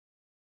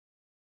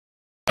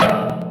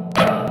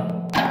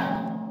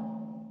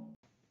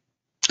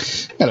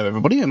Hello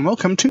everybody and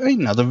welcome to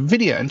another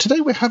video, and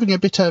today we're having a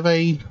bit of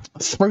a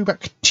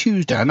throwback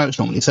Tuesday. I know it's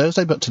normally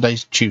Thursday, but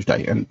today's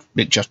Tuesday and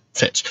it just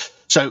fits.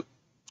 So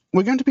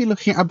we're going to be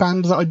looking at a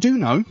band that I do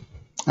know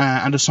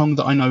and a song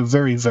that I know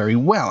very, very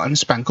well, and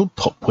it's a band called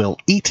Pop Will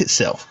Eat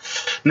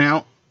Itself.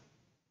 Now,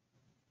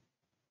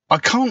 I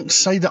can't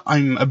say that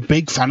I'm a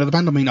big fan of the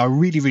band. I mean, I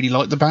really, really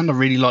like the band. I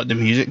really like the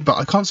music, but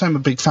I can't say I'm a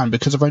big fan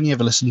because I've only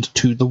ever listened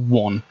to the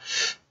one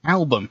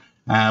album.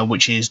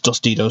 Which is Dos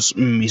Dedos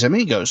Mis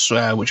Amigos,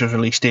 which was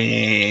released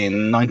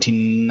in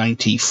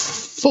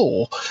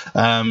 1994.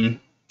 I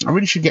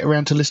really should get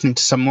around to listening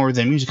to some more of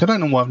their music. I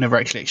don't know why I've never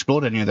actually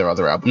explored any of their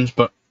other albums,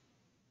 but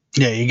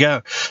there you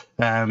go.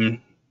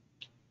 I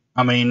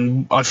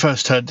mean, I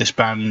first heard this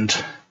band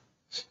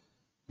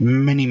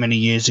many, many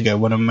years ago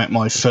when I met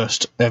my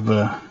first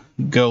ever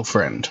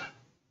girlfriend.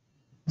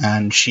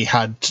 And she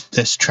had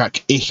this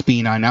track Ich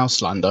bin ein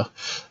Ausländer,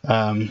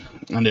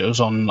 and it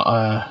was on,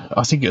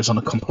 I think it was on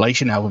a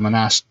compilation album, and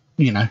asked,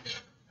 you know,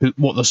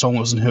 what the song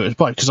was and who it was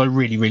by, because I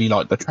really, really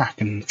liked the track,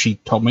 and she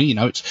told me, you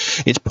know,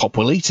 it's Pop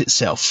Will Eat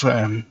Itself.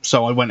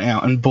 So I went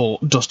out and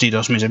bought Dos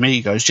Dedos Mis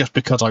Amigos just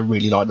because I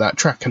really liked that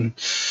track, and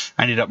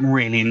ended up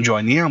really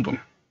enjoying the album.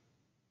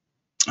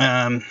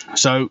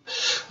 So,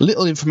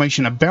 little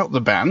information about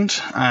the band.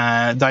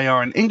 They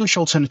are an English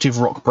alternative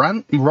rock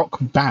band,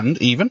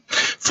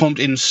 formed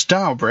in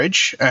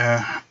Stourbridge,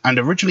 and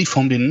originally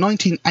formed in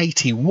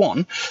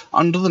 1981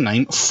 under the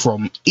name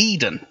From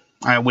Eden,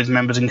 with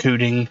members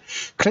including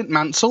Clint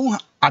Mansell,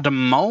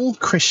 Adam Mole,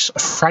 Chris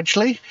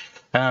Fradgley,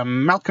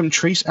 Malcolm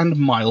Treese and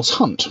Miles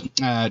Hunt.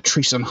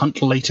 Treese and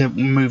Hunt later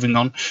moving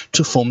on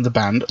to form the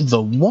band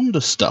The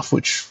Wonder Stuff,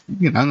 which,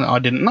 you know, I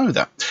didn't know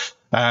that.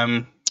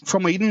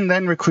 From Eden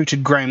then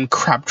recruited Graham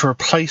Crabb to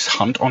replace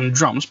Hunt on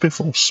drums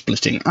before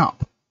splitting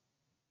up.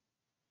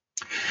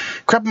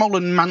 Crabb, Mole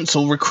and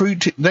Mansell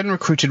then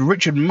recruited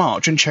Richard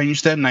March and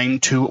changed their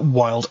name to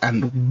Wild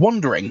and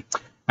Wandering,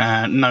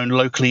 known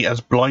locally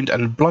as Blind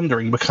and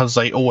Blundering because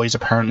they always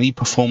apparently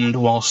performed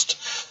whilst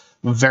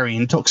very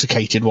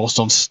intoxicated whilst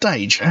on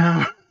stage.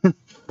 The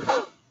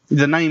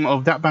name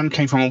of that band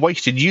came from a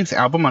Wasted Youth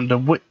album,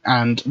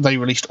 and they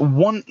released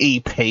one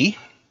EP,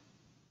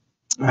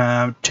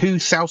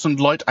 2,000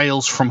 Light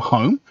Ales from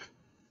Home,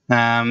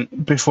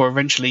 before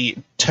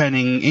eventually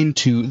turning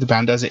into the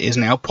band as it is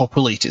now, Pop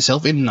Will Eat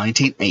Itself, in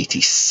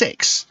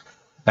 1986.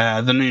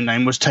 The new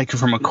name was taken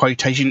from a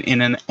quotation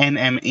in an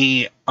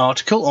NME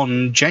article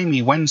on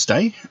Jamie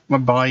Wednesday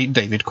by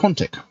David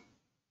Quantick.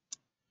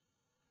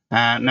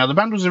 Now, the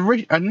band was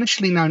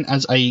initially known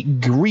as a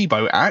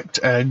Grebo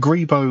act.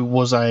 Grebo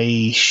was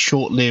a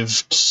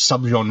short-lived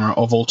subgenre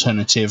of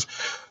alternative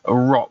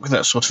rock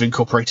that sort of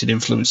incorporated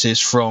influences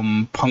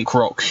from punk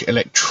rock,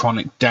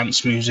 electronic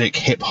dance music,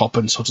 hip-hop,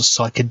 and sort of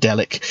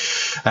psychedelic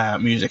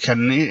music.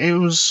 And it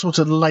was sort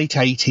of late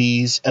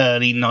 80s,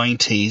 early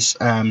 90s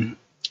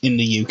in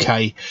the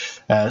UK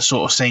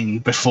sort of scene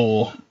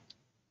before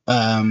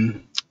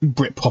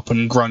Britpop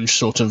and grunge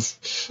sort of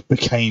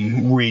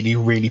became really,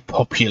 really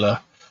popular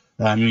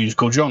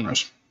musical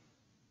genres.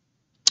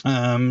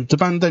 The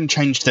band then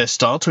changed their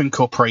style to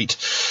incorporate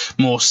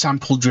more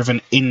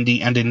sample-driven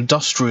indie and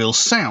industrial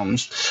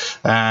sounds.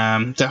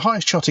 Their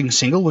highest charting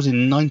single was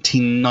in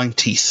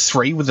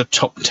 1993 with the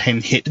top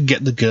 10 hit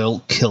Get the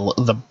Girl, Kill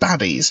the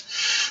Baddies.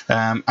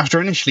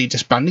 After initially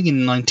disbanding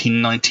in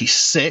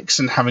 1996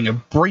 and having a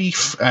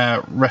brief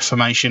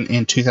reformation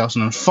in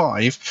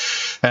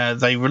 2005,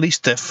 they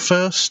released their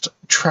first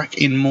track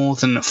in more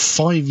than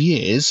 5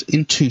 years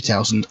in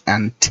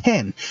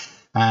 2010.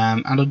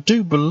 And I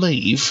do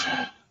believe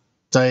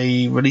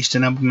they released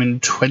an album in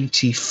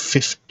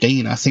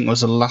 2015, I think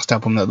was the last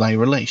album that they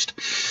released.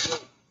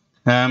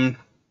 But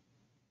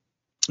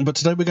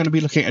today we're going to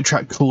be looking at a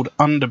track called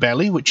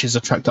Underbelly, which is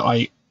a track that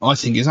I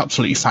think is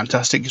absolutely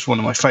fantastic. It's one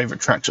of my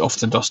favourite tracks off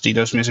the Dos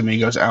Dedos Mis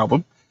Amigos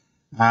album.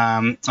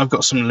 I've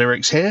got some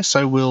lyrics here,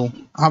 so we'll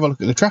have a look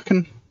at the track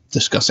and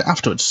discuss it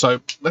afterwards. So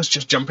let's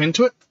just jump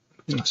into it.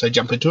 When I say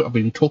jump into it, I've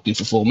been talking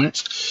for 4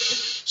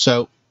 minutes.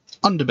 So,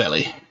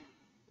 Underbelly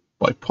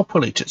by Pop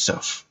Will Eat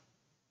Itself.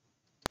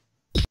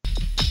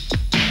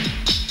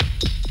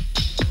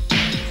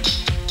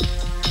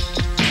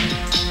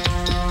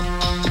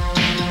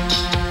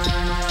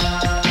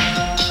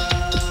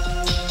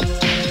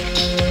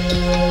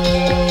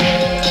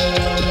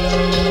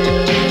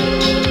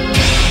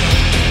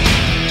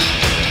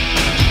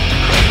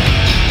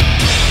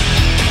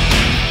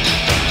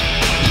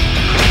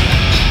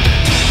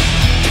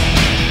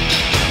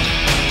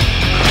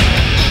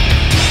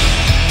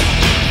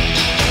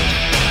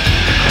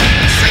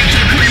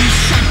 Breathe.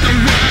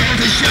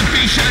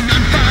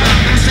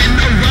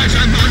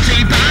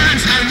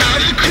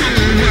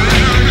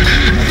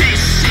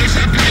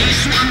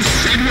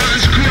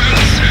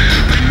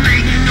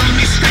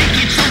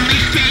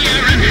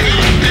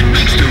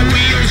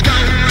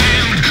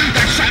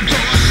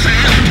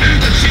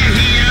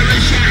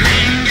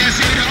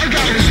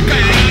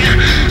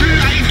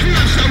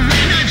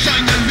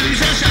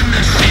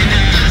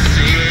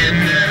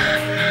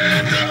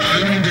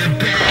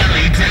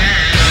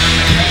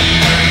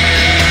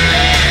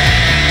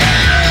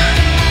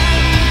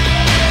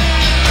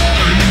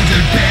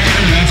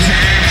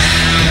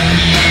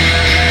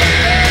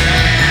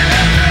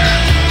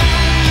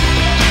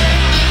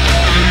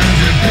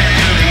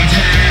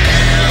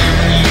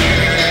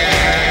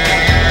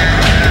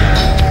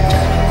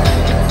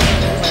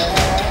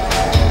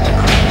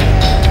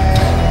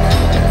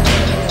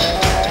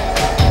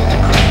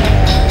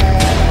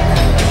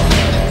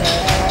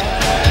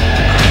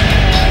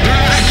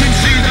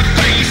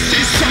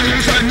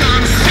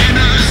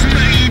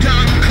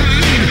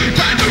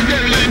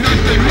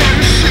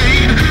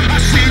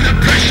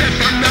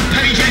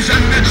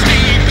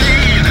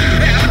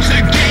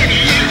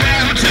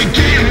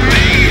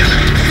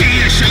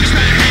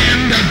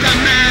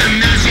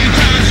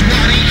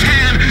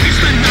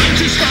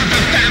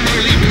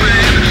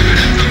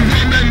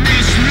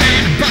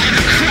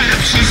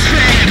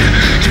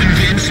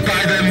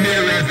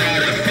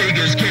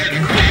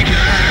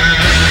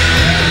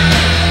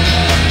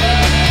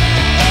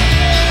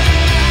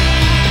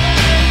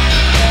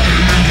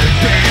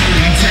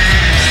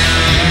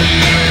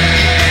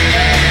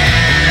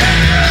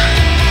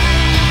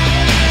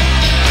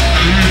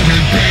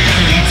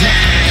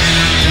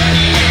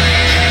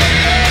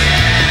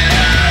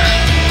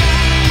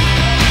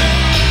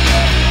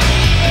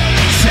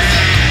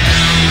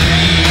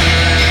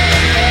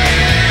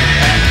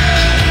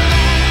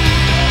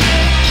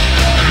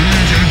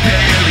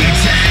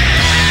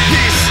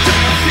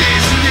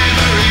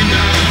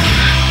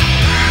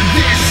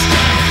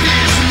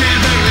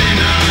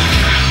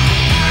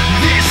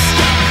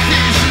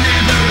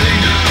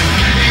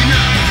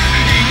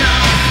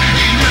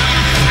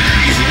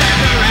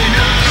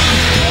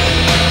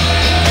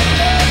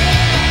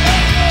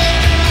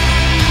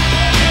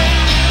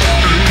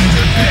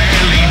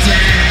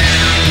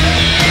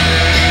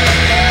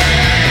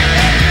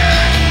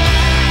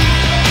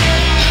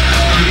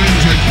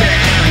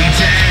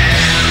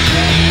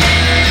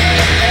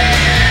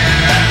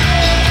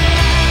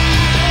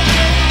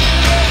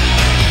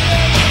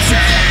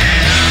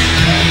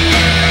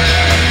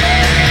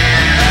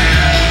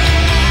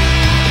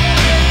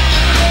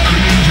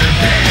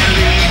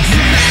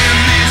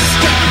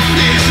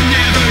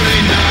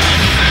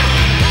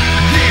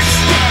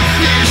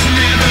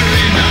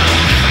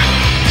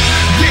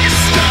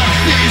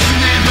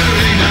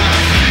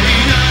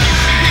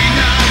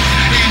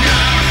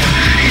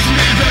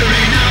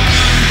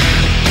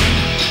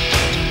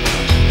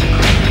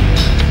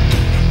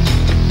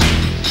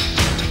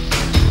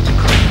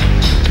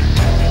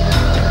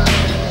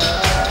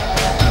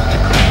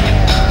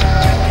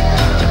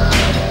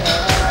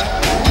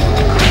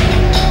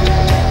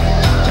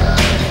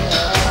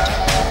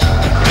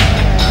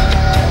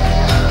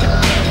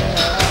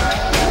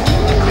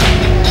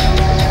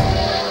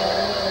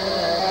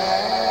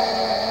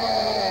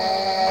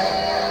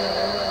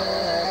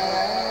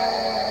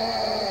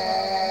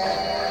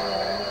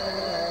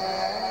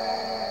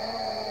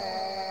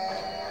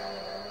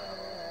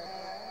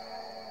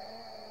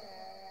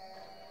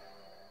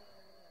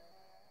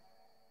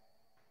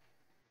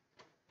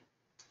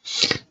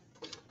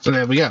 So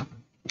there we go.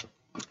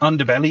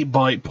 Underbelly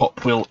by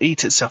Pop Will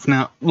Eat Itself.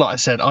 Now, like I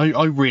said,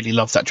 I really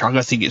love that track.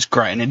 I think it's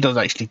great, and it does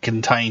actually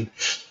contain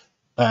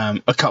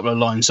a couple of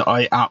lines that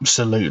I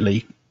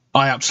absolutely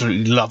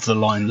love the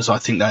lines. I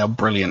think they are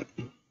brilliant.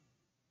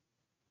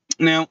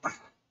 Now,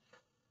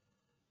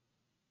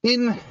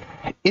 in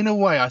a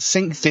way, I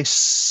think this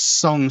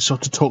song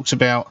sort of talks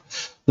about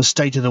the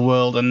state of the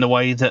world and the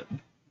way that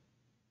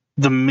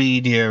the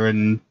media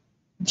and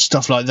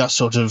stuff like that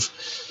sort of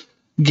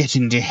get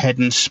into your head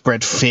and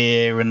spread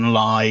fear and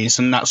lies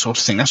and that sort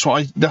of thing. That's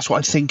what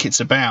I think it's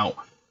about,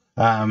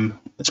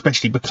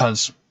 especially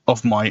because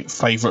of my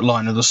favourite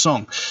line of the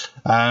song.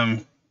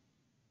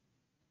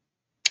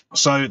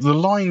 So the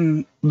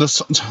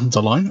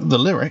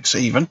lyrics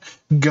even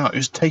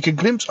goes, take a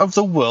glimpse of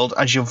the world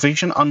as your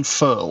vision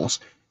unfurls.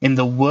 In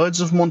the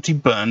words of Monty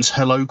Burns,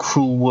 hello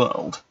cruel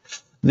world.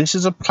 This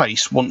is a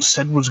place once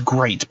said was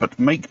great, but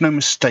make no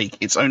mistake,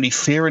 it's only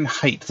fear and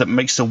hate that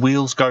makes the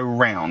wheels go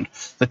round,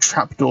 the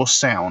trapdoor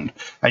sound,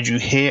 as you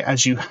hear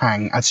as you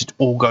hang, as it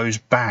all goes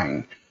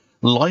bang.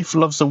 Life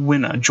loves a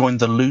winner, join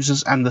the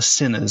losers and the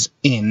sinners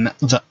in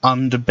the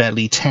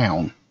underbelly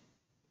town.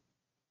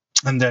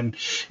 And then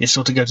it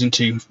sort of goes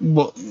into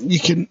what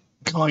you can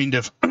kind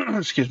of,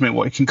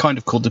 what you can kind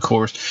of call the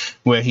chorus,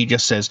 where he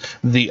just says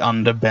the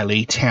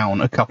underbelly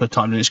town a couple of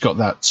times, and it's got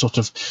that sort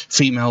of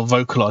female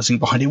vocalizing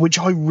behind it, which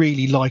I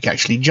really like,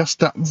 actually. Just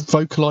that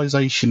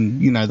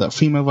vocalization, you know, that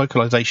female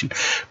vocalization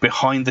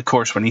behind the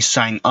chorus when he's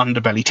saying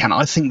underbelly town.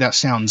 I think that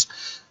sounds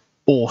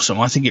awesome.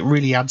 I think it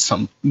really adds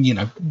some, you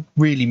know,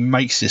 really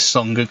makes this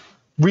song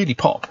really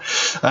pop.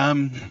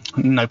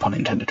 No pun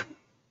intended.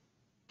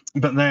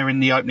 But there in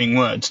the opening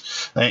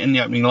words, in the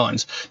opening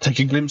lines, take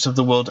a glimpse of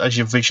the world as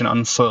your vision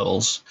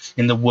unfurls.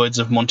 In the words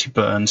of Monty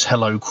Burns,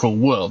 hello, cruel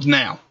world.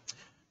 Now,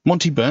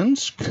 Monty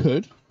Burns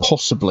could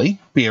possibly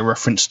be a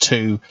reference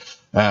to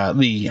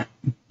the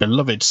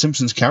beloved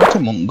Simpsons character,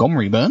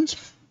 Montgomery Burns.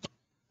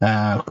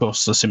 Of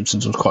course, The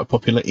Simpsons was quite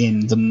popular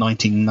in the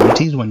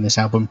 1990s when this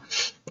album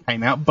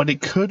came out, but it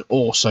could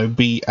also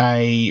be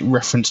a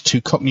reference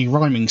to Cockney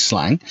rhyming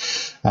slang,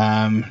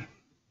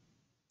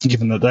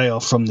 given that they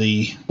are from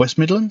the West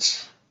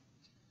Midlands.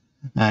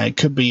 It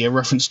could be a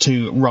reference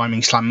to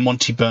rhyming slang,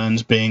 Monty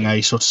Burns being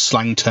a sort of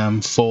slang term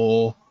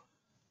for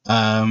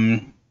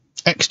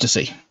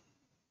ecstasy.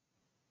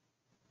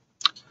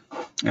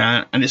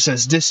 And it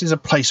says, this is a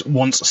place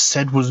once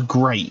said was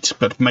great,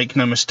 but make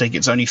no mistake,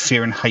 it's only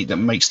fear and hate that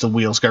makes the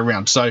wheels go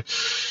round. So,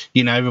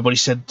 you know, everybody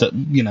said that,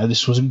 you know,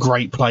 this was a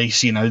great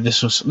place, you know,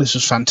 this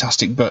was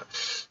fantastic, but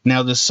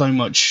now there's so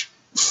much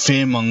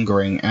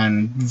fear-mongering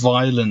and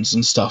violence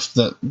and stuff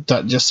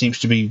that just seems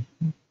to be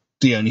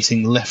the only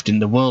thing left in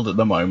the world at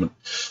the moment.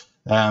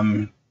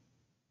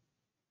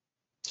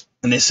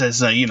 And it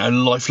says, you know,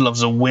 life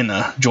loves a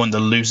winner, join the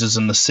losers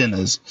and the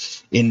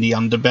sinners in the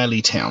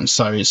underbelly town.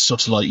 So it's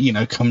sort of like, you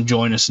know, come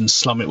join us and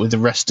slum it with the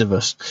rest of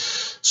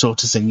us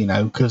sort of thing, you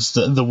know, because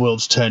the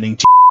world's turning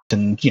to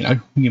and, you know,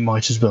 you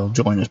might as well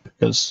join us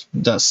because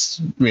that's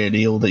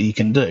really all that you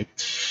can do,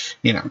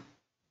 you know.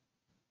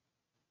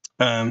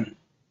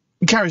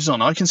 It carries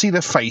on. I can see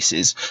their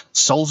faces,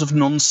 souls of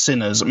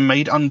non-sinners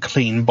made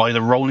unclean by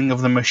the rolling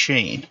of the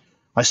machine.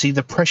 I see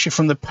the pressure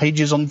from the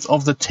pages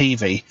of the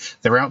TV.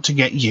 They're out to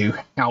get you,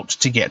 out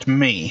to get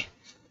me.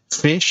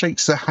 Fear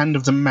shakes the hand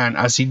of the man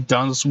as he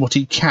does what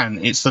he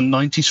can. It's the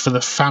 90s for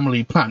the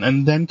family plan.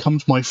 And then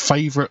comes my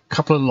favourite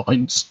couple of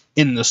lines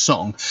in the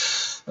song.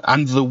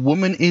 And the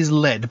woman is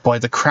led by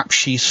the crap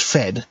she's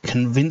fed,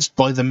 convinced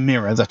by the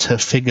mirror that her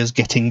figure's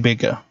getting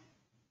bigger.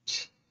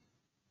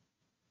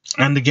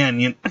 And again,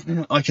 you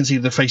know, I can see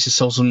the faces,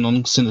 souls of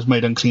non-sinners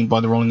made unclean by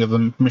the rolling of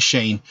the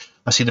machine.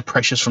 I see the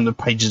pressures from the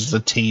pages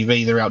of the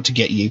TV. They're out to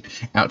get you,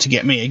 out to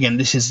get me. Again,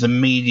 this is the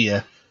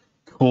media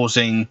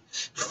causing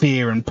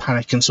fear and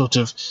panic and sort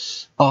of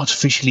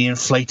artificially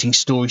inflating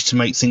stories to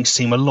make things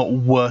seem a lot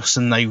worse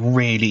than they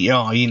really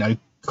are. You know,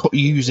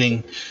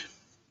 using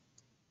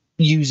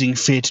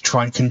fear to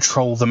try and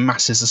control the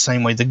masses the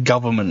same way the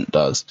government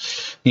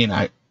does, you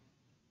know.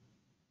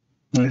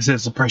 And it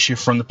says the pressure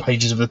from the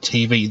pages of the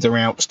TV. They're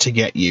out to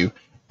get you,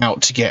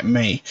 out to get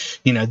me.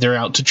 You know, they're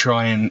out to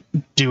try and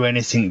do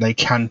anything they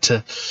can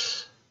to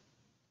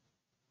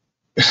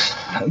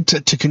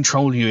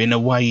control you in a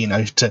way, you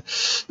know, to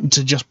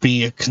just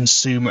be a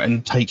consumer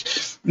and take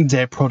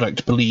their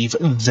product, believe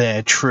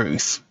their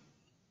truth,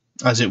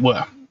 as it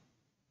were.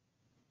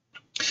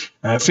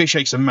 Fear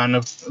shakes the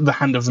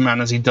hand of the man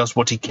as he does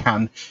what he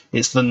can.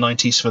 It's the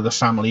 90s for the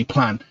family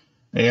plan.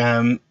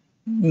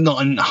 Not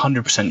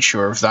 100%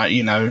 sure of that,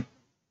 you know.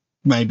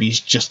 Maybe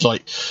it's just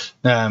like,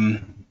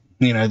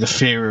 you know, the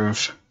fear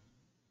of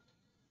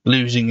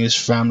losing his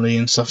family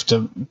and stuff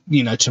to,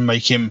 you know, to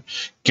make him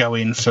go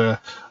in for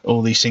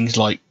all these things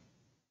like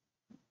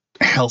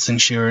health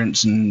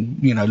insurance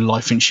and, you know,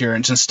 life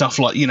insurance and stuff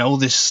like, you know, all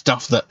this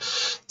stuff that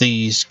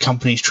these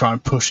companies try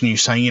and push on you,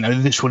 saying, you know,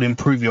 this will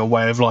improve your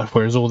way of life,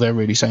 whereas all they're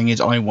really saying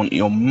is, I want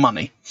your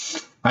money.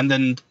 And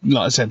then,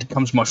 like I said,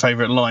 comes my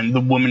favourite line: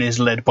 the woman is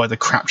led by the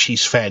crap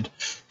she's fed,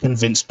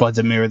 convinced by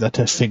the mirror that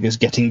her figure's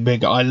getting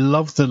bigger. I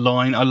love the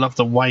line, I love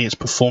the way it's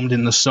performed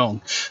in the song,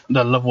 and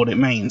I love what it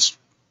means.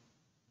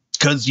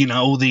 Because, you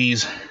know, all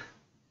these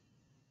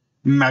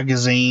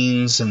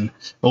magazines and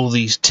all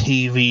these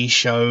TV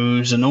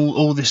shows and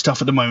all this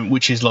stuff at the moment,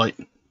 which is like,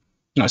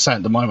 I say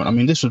at the moment, I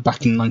mean, this was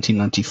back in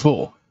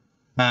 1994.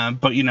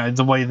 But, you know,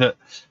 the way that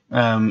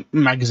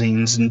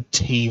magazines and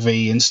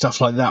TV and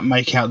stuff like that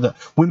make out that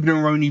women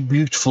are only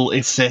beautiful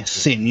if they're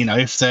thin, you know,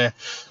 if they're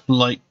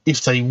like,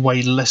 if they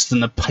weigh less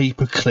than a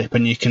paperclip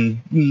and you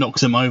can knock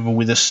them over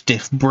with a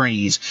stiff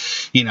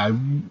breeze, you know,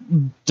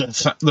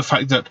 the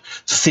fact that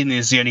thin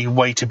is the only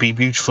way to be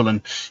beautiful,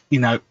 and, you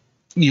know,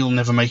 you'll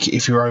never make it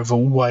if you're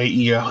overweight,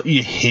 you're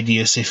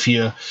hideous if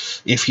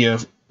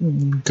you've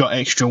got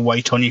extra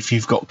weight on you, if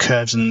you've got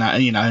curves and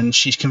that, you know. And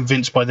she's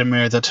convinced by the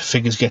mirror that her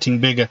figure's getting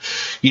bigger,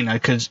 you know,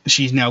 because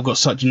she's now got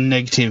such a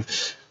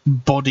negative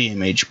body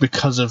image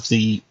because of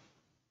the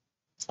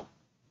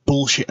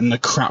bullshit and the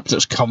crap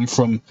that's come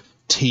from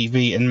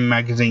TV and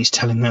magazines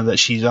telling her that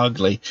she's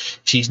ugly.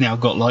 She's now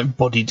got like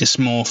body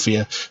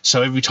dysmorphia,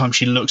 so every time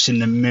she looks in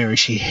the mirror,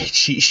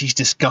 she's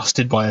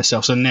disgusted by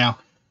herself. So now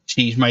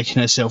she's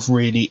making herself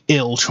really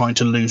ill trying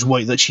to lose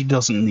weight that she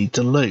doesn't need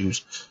to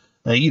lose.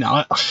 You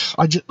know,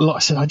 I just, like I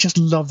said, I just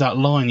love that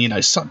line. You know,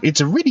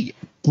 it's a really,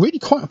 really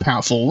quite a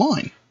powerful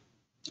line.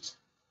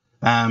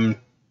 Then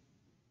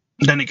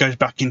it goes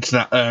back into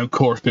that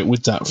chorus bit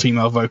with that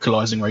female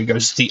vocalizing, where he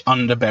goes, "The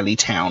underbelly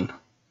town,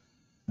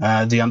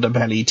 the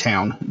underbelly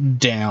town,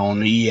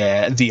 down,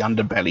 yeah, the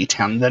underbelly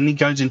town." Then he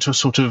goes into a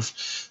sort of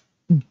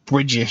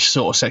bridge-ish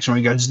sort of section where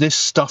he goes, "This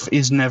stuff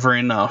is never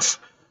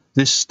enough.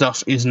 This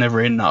stuff is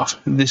never enough.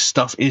 This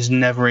stuff is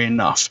never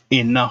enough.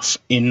 Enough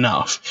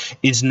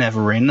is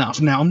never enough."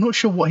 Now, I'm not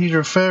sure what he's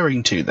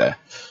referring to there.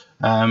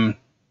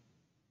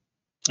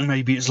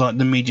 Maybe it's like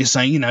the media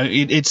saying, you know,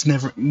 it's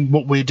never,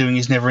 what we're doing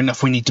is never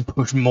enough. We need to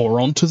push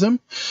more onto them.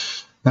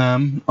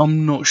 I'm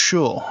not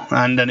sure.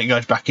 And then it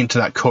goes back into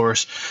that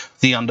chorus,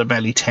 "The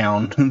underbelly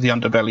town,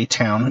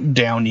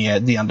 down, yeah,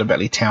 the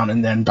underbelly town,"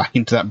 and then back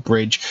into that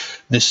bridge,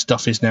 "This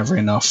stuff is never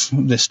enough.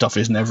 This stuff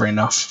is never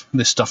enough.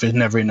 This stuff is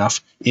never enough.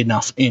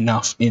 Enough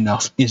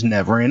is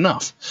never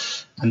enough."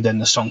 And then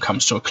the song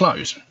comes to a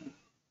close.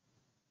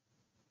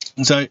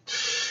 So,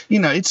 you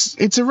know,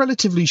 it's a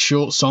relatively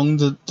short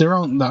song. There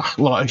aren't that,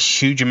 like, a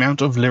huge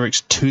amount of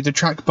lyrics to the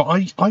track, but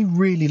I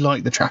really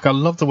like the track. I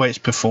love the way it's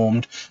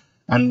performed.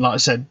 And like I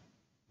said,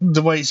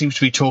 the way it seems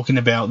to be talking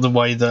about the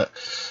way that,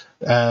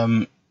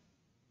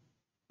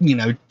 you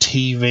know,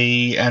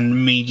 TV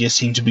and media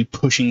seem to be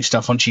pushing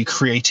stuff onto you,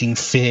 creating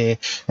fear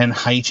and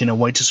hate in a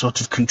way to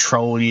sort of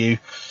control you,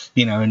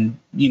 you know, and,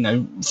 you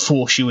know,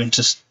 force you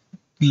into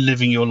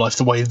living your life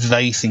the way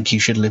they think you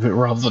should live it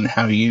rather than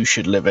how you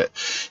should live it.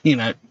 You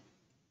know,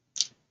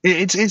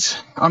 it's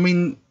I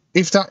mean,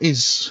 if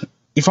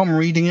I'm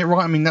reading it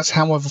right, I mean, that's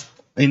how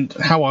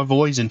I've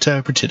always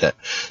interpreted it.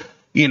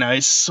 You know,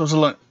 it's sort of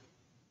like,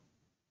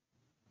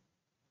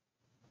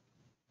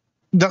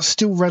 that's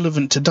still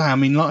relevant today. I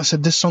mean, like I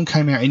said, this song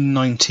came out in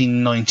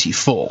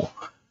 1994,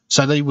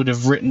 so they would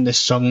have written this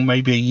song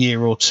maybe a year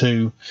or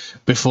two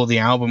before the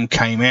album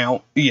came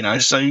out, you know.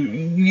 So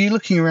you're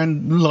looking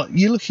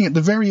at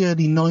the very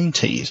early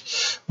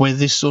 90s where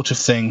this sort of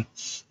thing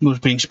was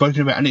being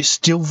spoken about, and it's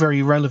still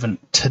very relevant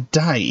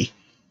today,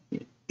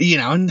 you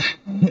know. And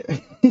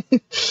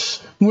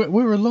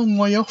we're a long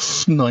way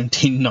off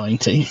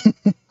 1990.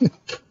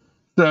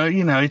 So,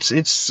 you know,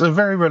 it's a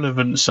very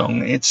relevant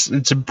song. It's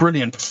a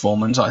brilliant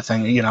performance, I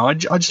think. You know, I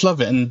just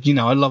love it. And, you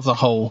know, I love the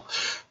whole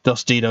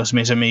Dos Dedos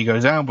Mis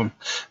Amigos album.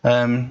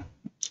 But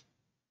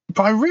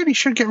I really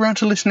should get around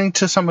to listening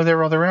to some of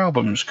their other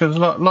albums, because,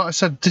 like I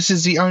said, this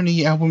is the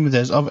only album of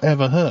theirs I've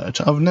ever heard.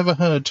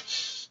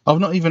 I've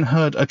not even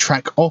heard a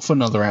track off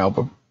another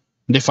album.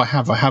 And if I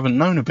have, I haven't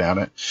known about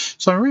it.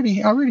 So I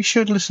really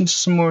should listen to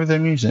some more of their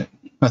music,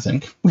 I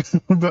think.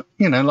 But,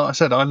 you know, like I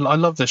said, I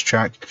love this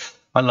track.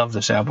 I love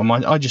this album.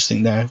 I just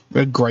think they're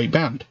a great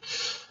band.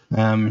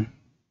 But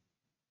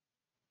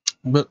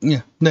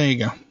yeah, there you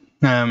go.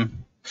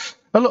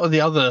 A lot of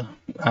the other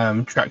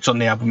tracks on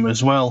the album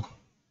as well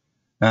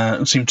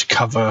seem to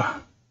cover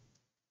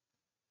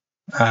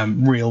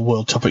real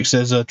world topics.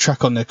 There's a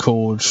track on there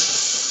called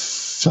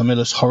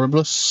Familus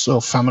Horribilis, or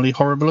Family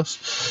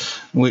Horribilis,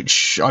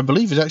 which I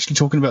believe is actually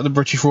talking about the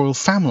British royal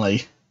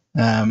family.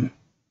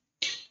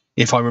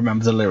 If I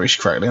remember the lyrics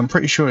correctly, I'm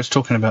pretty sure it's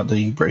talking about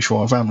the British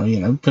royal family,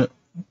 you know. But,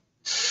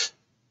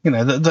 you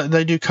know,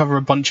 they do cover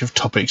a bunch of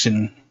topics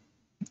in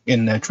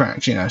their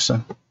tracks, you know.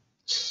 So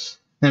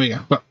There we go.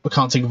 But I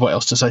can't think of what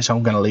else to say, so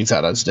I'm going to leave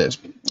that as it is.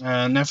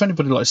 Now, if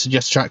anybody would like to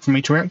suggest a track for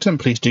me to react to, then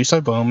please do so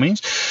by all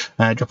means.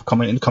 Drop a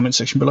comment in the comment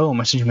section below, or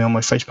message me on my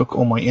Facebook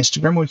or my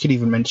Instagram, or you could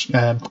even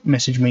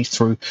message me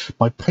through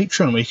my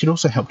Patreon, where you could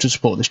also help to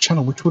support this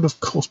channel, which would, of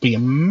course, be a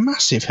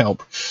massive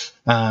help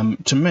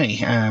to me,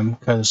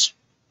 because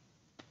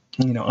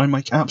I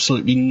make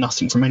absolutely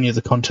nothing from any of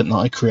the content that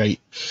I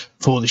create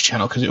for this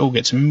channel, because it all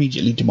gets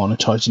immediately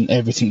demonetized and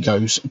everything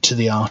goes to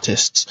the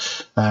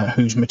artists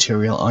whose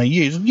material I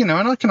use. And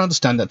I can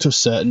understand that to a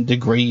certain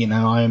degree.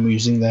 I am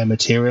using their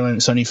material, and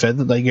it's only fair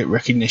that they get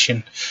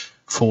recognition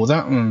for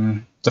that.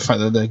 And the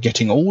fact that they're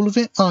getting all of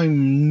it,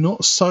 I'm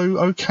not so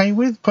okay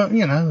with, but,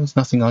 there's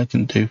nothing I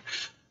can do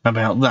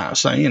about that.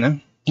 So,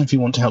 if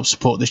you want to help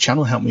support this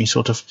channel, help me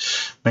sort of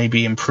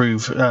maybe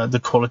improve the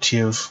quality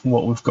of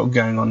what we've got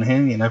going on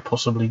here,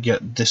 possibly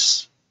get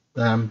this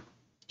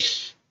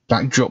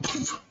backdrop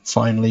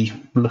finally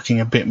looking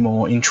a bit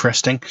more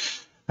interesting,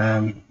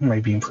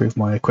 maybe improve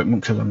my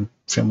equipment, because I'm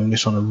filming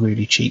this on a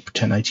really cheap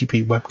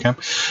 1080p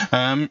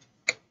webcam.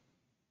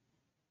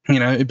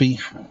 It'd be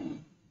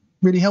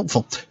really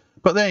helpful.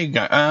 But there you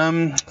go.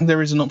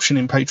 There is an option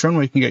in Patreon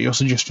where you can get your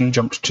suggestion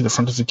jumped to the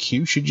front of the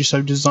queue, should you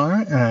so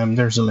desire.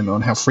 There is a limit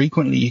on how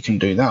frequently you can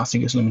do that. I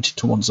think it's limited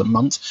to once a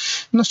month.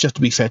 And that's just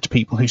to be fair to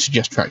people who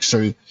suggest tracks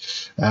through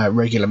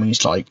regular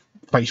means like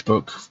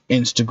Facebook,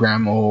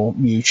 Instagram, or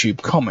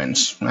YouTube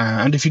comments.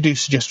 And if you do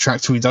suggest a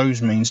track through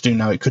those means, do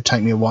know it could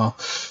take me a while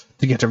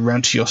to get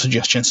around to your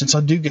suggestion, since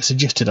I do get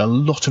suggested a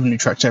lot of new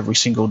tracks every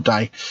single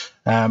day.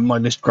 My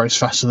list grows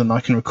faster than I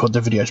can record the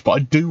videos, but I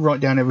do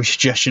write down every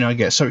suggestion I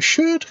get, so it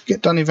should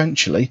get done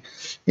eventually.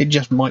 It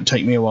just might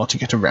take me a while to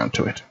get around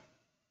to it.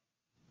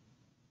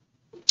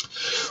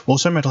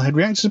 Also, MetalHead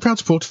Reacts is a proud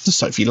supporter of the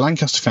Sophie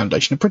Lancaster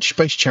Foundation, a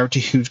British-based charity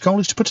whose goal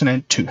is to put an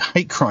end to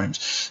hate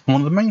crimes. And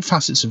one of the main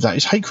facets of that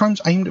is hate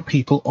crimes aimed at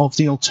people of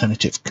the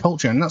alternative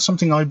culture. And that's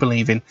something I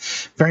believe in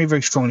very,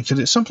 very strongly, because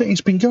it's something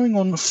that's been going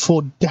on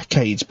for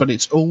decades, but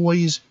it's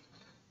always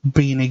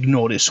been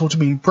ignored. It's sort of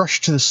been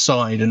brushed to the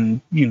side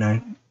and,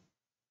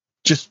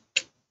 just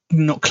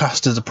not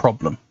classed as a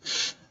problem.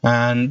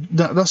 And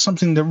that's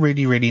something that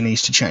really, really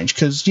needs to change,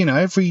 because,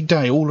 every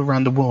day all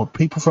around the world,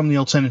 people from the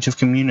alternative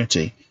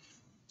community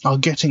are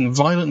getting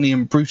violently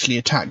and brutally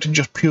attacked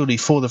just purely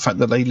for the fact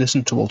that they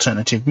listen to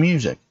alternative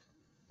music.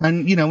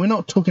 And, we're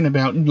not talking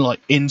about, like,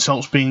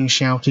 insults being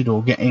shouted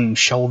or getting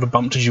shoulder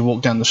bumped as you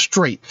walk down the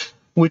street.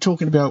 We're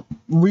talking about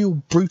real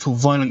brutal,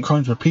 violent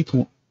crimes where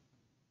people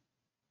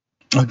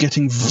are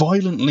getting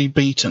violently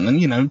beaten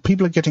and,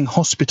 people are getting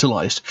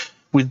hospitalized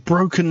with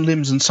broken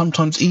limbs and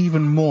sometimes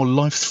even more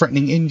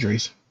life-threatening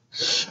injuries,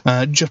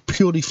 just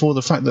purely for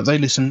the fact that they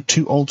listen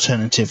to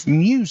alternative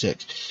music.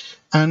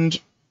 And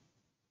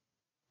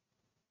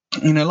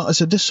like I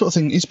said, this sort of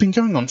thing, it's been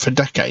going on for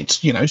decades.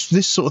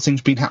 This sort of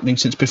thing's been happening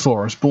since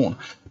before I was born.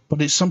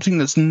 But it's something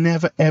that's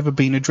never, ever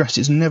been addressed.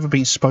 It's never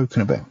been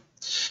spoken about.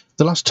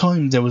 The last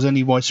time there was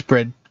any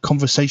widespread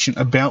conversation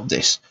about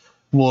this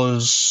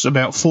was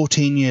about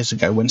 14 years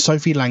ago, when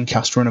Sophie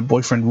Lancaster and her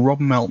boyfriend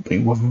Rob Maltby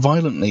were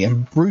violently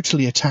and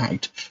brutally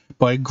attacked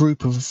by a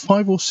group of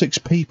 5 or 6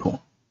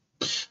 people.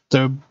 They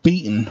were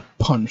beaten,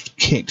 punched,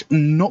 kicked,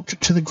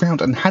 knocked to the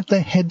ground, and had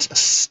their heads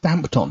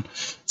stamped on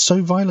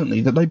so violently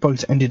that they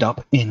both ended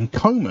up in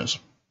comas.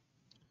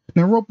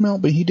 Now, Rob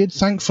Maltby, he did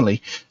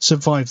thankfully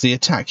survive the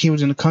attack. He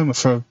was in a coma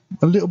for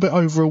a little bit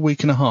over a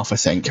week and a half, I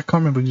think. I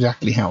can't remember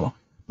exactly how long,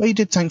 but he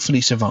did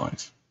thankfully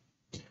survive.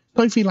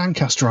 Sophie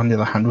Lancaster, on the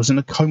other hand, was in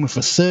a coma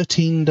for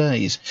 13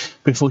 days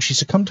before she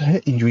succumbed to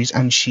her injuries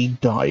and she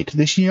died.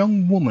 This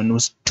young woman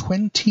was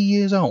 20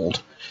 years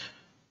old,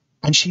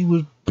 and she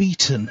was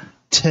beaten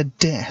to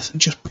death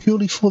just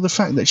purely for the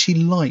fact that she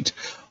liked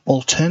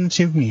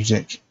alternative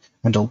music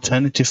and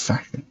alternative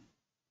fashion.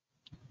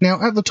 Now,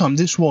 at the time,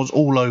 this was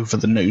all over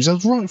the news,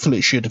 as rightfully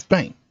it should have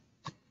been.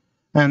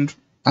 And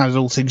as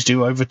all things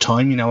do over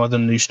time, other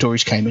news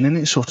stories came in and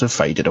it sort of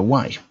faded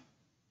away.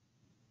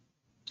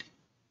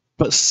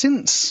 But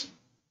since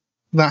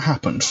that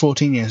happened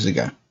 14 years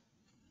ago,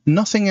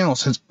 nothing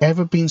else has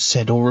ever been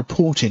said or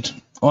reported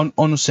on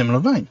a similar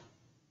vein.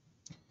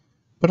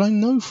 But I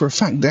know for a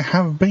fact there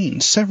have been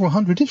several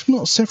hundred, if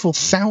not several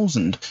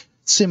thousand,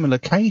 similar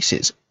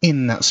cases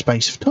in that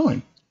space of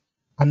time,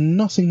 and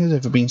nothing has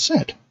ever been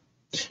said.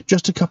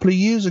 Just a couple of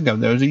years ago,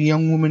 there was a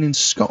young woman in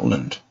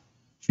Scotland.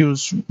 She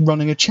was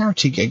running a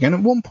charity gig, and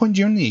at one point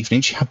during the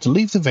evening, she had to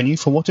leave the venue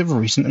for whatever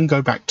reason and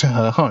go back to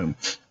her home,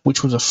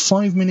 which was a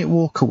 5-minute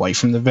walk away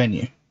from the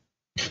venue.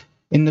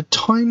 In the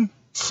time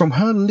from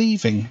her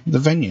leaving the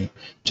venue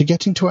to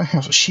getting to her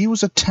house, she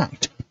was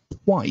attacked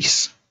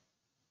twice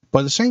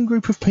by the same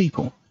group of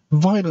people,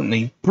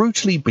 violently,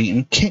 brutally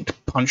beaten,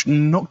 kicked, punched,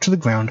 knocked to the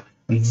ground,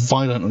 and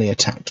violently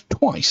attacked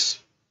twice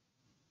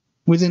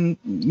within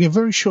a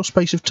very short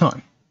space of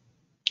time.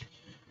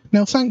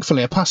 Now,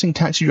 thankfully, a passing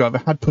taxi driver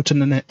had put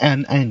an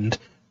end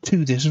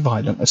to this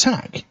violent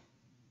attack.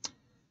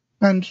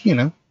 And,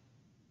 he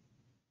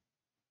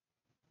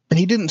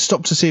didn't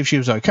stop to see if she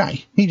was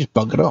okay. He just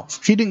buggered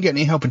off. She didn't get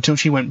any help until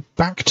she went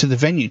back to the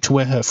venue to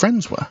where her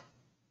friends were.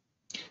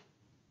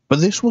 But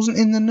this wasn't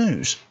in the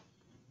news.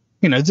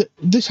 You know,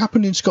 this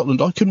happened in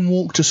Scotland. I can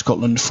walk to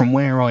Scotland from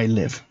where I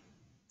live.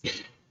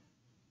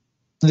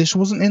 This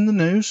wasn't in the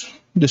news.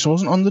 This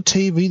wasn't on the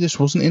TV. This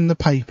wasn't in the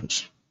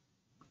papers.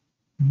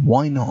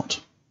 Why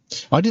not?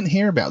 I didn't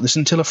hear about this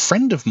until a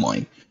friend of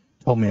mine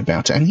told me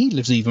about it, and he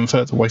lives even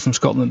further away from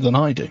Scotland than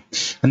I do.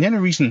 And the only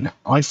reason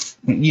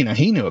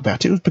he knew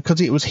about it was because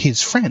it was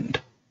his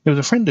friend. It was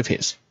a friend of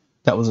his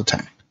that was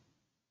attacked.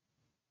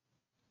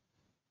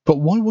 But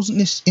why wasn't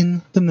this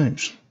in the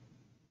news?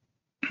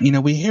 You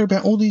know, we hear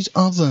about all these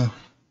other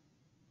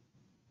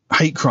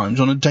hate crimes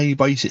on a daily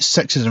basis: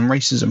 sexism,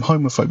 racism,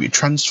 homophobia,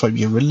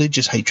 transphobia,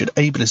 religious hatred,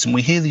 ableism.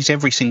 We hear these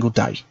every single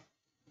day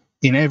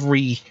in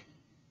every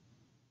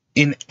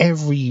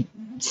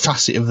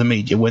facet of the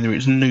media, whether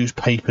it's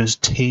newspapers,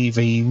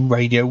 TV,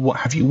 radio, what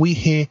have you. We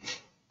hear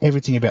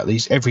everything about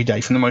these every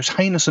day, from the most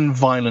heinous and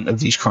violent of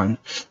these crimes,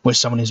 where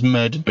someone is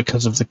murdered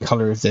because of the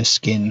colour of their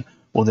skin,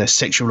 or their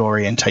sexual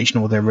orientation,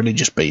 or their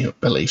religious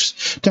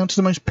beliefs, down to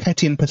the most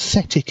petty and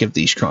pathetic of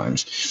these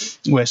crimes,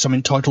 where some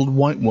entitled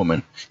white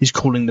woman is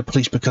calling the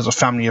police because a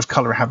family of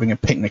colour are having a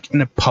picnic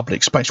in a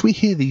public space. We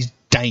hear these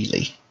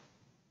daily.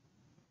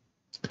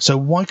 So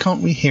why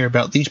can't we hear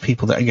about these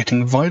people that are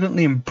getting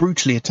violently and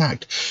brutally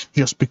attacked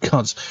just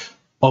because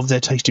of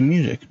their taste in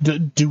music?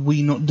 Do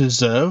we not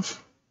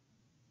deserve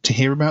to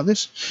hear about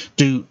this?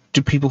 Do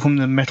people from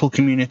the metal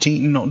community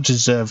not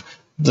deserve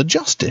the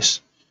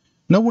justice?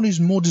 No one is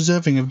more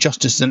deserving of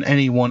justice than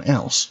anyone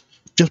else.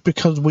 Just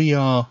because we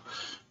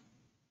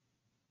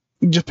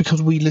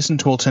listen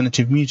to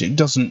alternative music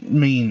doesn't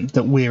mean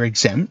that we're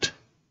exempt.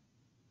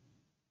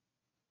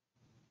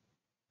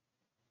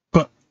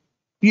 But,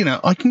 you know,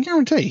 I can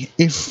guarantee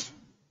if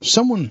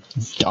someone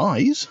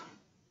dies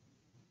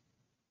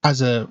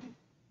as a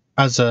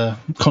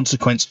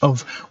consequence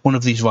of one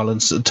of these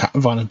violent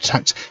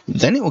attacks,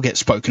 then it will get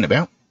spoken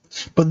about.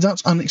 But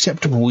that's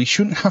unacceptable. We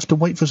shouldn't have to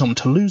wait for someone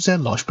to lose their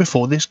life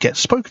before this gets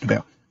spoken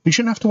about. We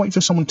shouldn't have to wait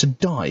for someone to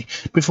die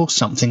before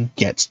something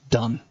gets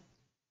done.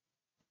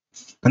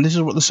 And this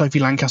is what the Sophie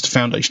Lancaster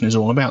Foundation is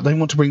all about. They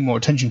want to bring more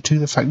attention to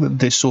the fact that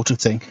this sort of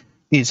thing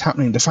is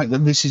happening, the fact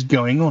that this is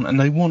going on, and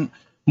they want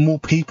more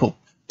people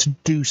to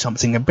do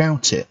something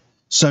about it.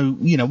 So,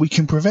 you know, we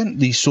can prevent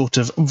these sort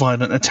of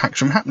violent attacks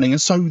from happening,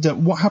 and so that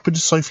what happened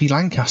to Sophie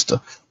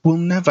Lancaster will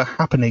never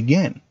happen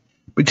again.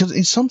 Because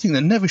it's something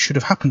that never should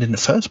have happened in the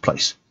first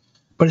place.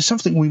 But it's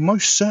something we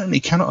most certainly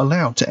cannot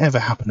allow to ever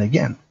happen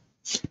again.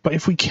 But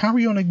if we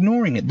carry on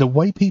ignoring it the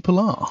way people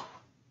are,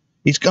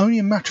 it's only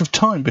a matter of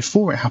time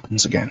before it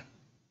happens again.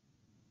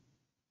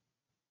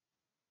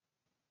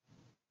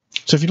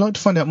 So if you'd like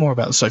to find out more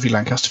about the Sophie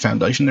Lancaster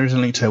Foundation, there is a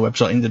link to their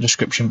website in the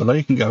description below.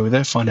 You can go over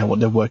there, find out what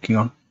they're working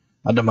on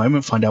at the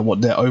moment, find out what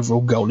their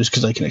overall goal is,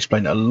 because they can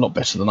explain it a lot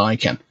better than I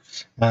can.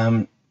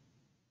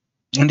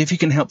 And if you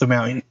can help them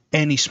out in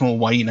any small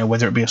way, you know,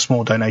 whether it be a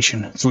small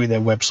donation through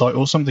their website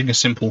or something as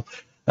simple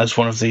as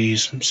one of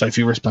these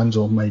Sophie wristbands,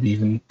 or maybe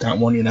even that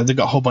one, you know, they've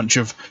got a whole bunch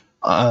of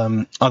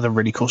other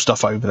really cool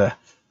stuff over there.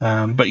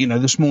 But, you know,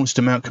 the smallest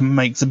amount can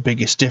make the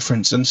biggest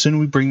difference. And the sooner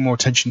we bring more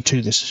attention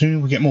to this, the sooner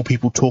we get more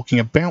people talking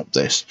about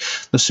this,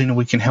 the sooner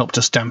we can help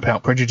to stamp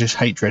out prejudice,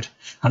 hatred,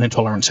 and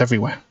intolerance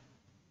everywhere.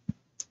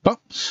 But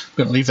I'm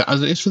going to leave that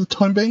as it is for the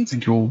time being.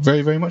 Thank you all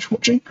very, very much for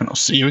watching, and I'll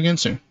see you again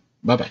soon.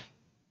 Bye-bye.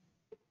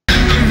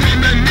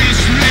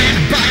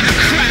 Misled by the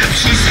crap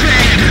she's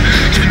fed.